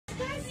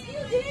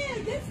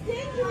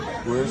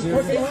Where is he?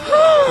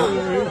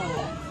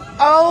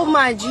 Oh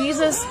my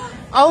Jesus.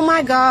 Oh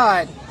my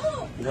God.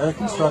 Is that a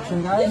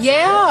construction guy?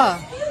 Yeah.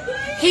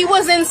 He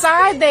was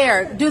inside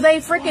there. Do they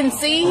freaking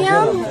see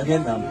him? They're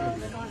getting him.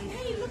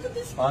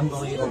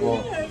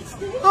 Unbelievable.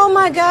 Oh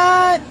my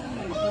God.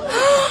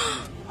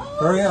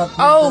 Hurry up.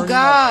 Oh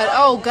God.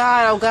 Oh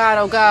God. Oh God.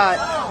 Oh God.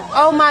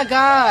 Oh my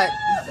God.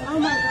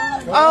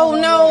 Oh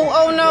no.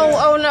 Oh no.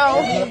 Oh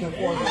no.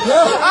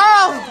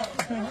 Oh.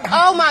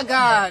 Oh my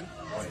God.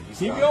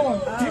 Keep going.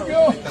 Keep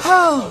going.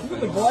 Oh.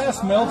 The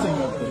glass melting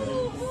up there.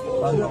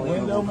 The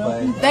window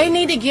melting. They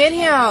need to get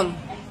him.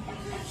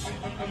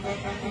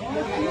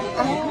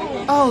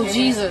 Oh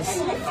Jesus.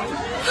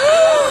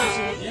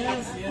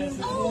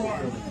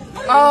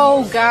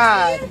 Oh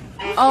God.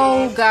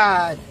 Oh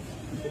God.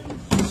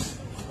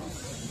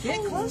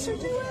 Get closer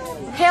to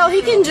it. Hell,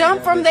 he can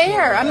jump from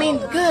there. I mean,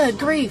 good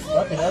grief.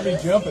 I'd be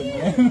jumping,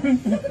 man.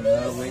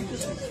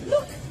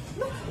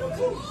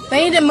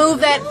 They need to move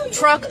that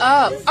truck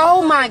up.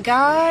 Oh my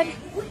God.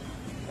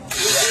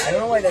 I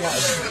don't know why they're not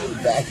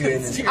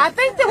evacuating this. I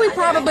think that we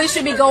probably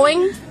should be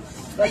going.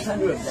 It's time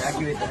to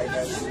evacuate the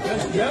house.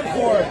 Just jump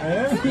for it,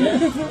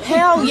 man.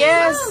 Hell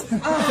yes.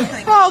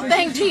 Oh,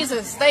 thank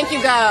Jesus. Thank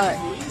you, God.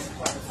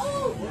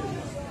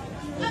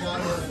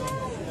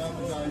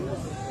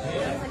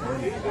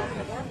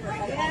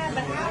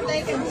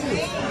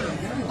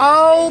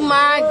 Oh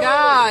my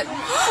God.